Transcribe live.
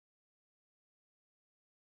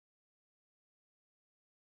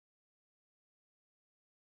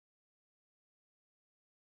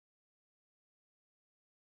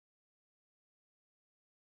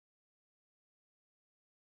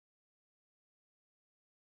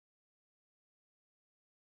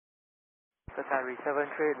Qatari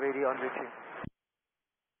 738 ready on reaching.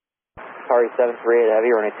 Qatari 738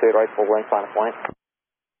 Heavy, running 28 right full length, final point.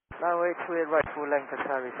 Runway 28 right full length,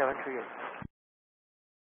 Qatari 738.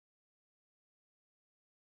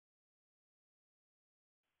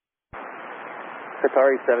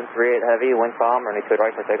 Qatari 738 Heavy, wind calm, running 28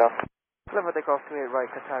 right for takeoff. Clever takeoff 28 right,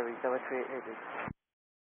 Qatari 738 Heavy.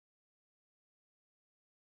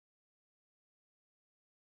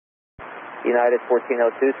 United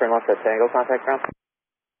 1402, turn left at Tango, contact ground.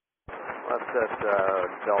 Left at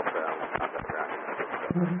Delta, contact ground.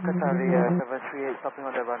 Qatari 738 stopping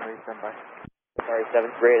on the runway, standby. Qatari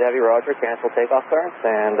 738 Heavy, roger, cancel takeoff clearance,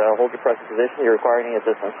 and hold your present position, you require any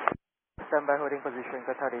assistance. Standby holding position,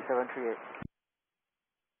 Qatari 738.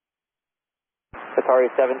 Qatari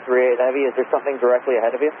 738 Heavy, is there something directly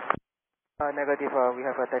ahead of you? Negative, we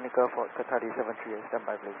have a technical fault, Qatari 738,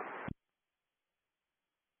 standby please.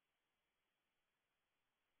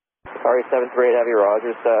 Qatari 738 Heavy,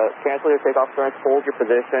 rogers, cancel your takeoff clearance, hold your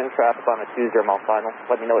position, traffic on a 20 mile final,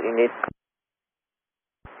 let me know what you need.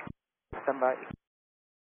 Standby.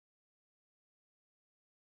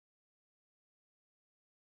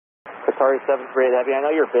 Qatari 738 Heavy, I know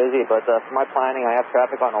you're busy, but for my planning, I have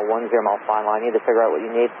traffic on a 10 mile final. I need to figure out what you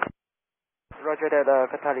need. Roger that,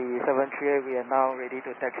 Qatari 738, we are now ready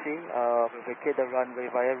to taxi. We vacate the runway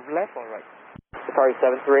via left or right? Qatari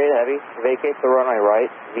 738 Heavy, vacate the runway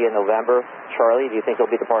right via November. Charlie, do you think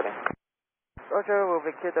you'll be departing? Roger, we'll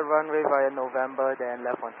vacate the runway via November, then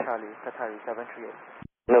left on Charlie, Qatari 738.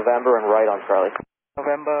 November and right on Charlie.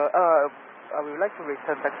 November, we would like to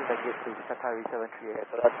return back to the gate, please, Qatari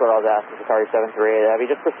 738. So that's what I was asking, Qatari 738 Heavy.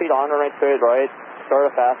 Just proceed on runway 28 right, start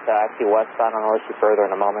a fast taxi westbound, and I'll let you further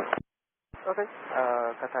in a moment. Okay,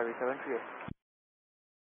 Qatari 738.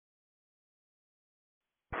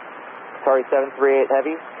 Qatari 738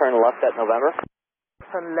 Heavy, turn left at November.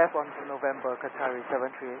 Turn left onto November, Qatari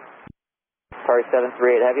 738. Qatari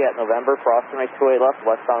 738 Heavy at November, cross runway 28 left,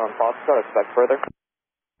 westbound on Foxtrot, expect further.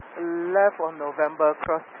 Left on November,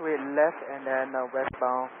 cross to it left, and then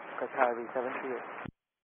westbound, Qatari 738.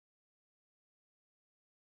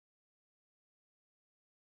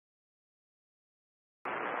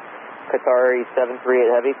 Qatari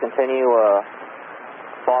 738 Heavy, continue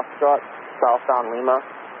Foxtrot, southbound Lima,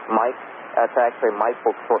 Mike, that's actually Mike,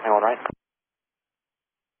 book short name, right?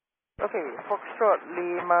 Okay, Foxtrot,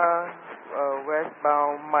 Lima,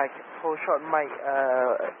 westbound Mike, hold short Mike,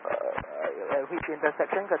 which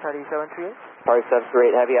intersection, Qatari 738? Qatari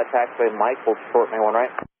 738 Heavy, at taxiway Mike, book short name,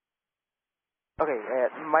 right? Okay,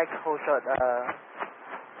 Mike, hold short,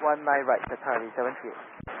 19 right, Qatari 738.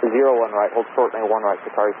 01 right, hold short name 1 right,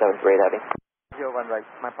 Qatari 738 Heavy. 01 right,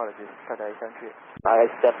 my apologies, Qatari 738. I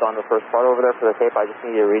stepped on the first part over there for the tape, I just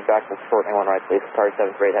need you to read back book short name 1 right, please. Qatari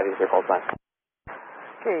 738 Heavy is your call sign.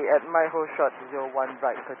 Okay, at my hold short, 01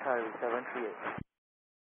 right, Qatari 738.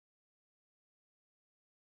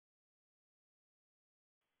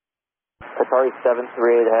 Qatari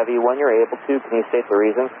 738 Heavy, when you're able to, can you state the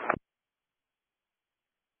reason?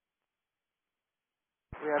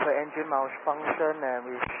 We have an engine malfunction and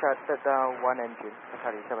we shut down one engine,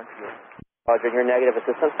 Qatari 738. Roger, your negative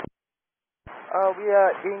assistance? We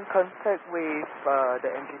are in contact with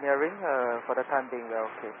the engineering. For the time being, we're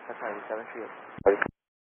okay, Qatari 738. Roger.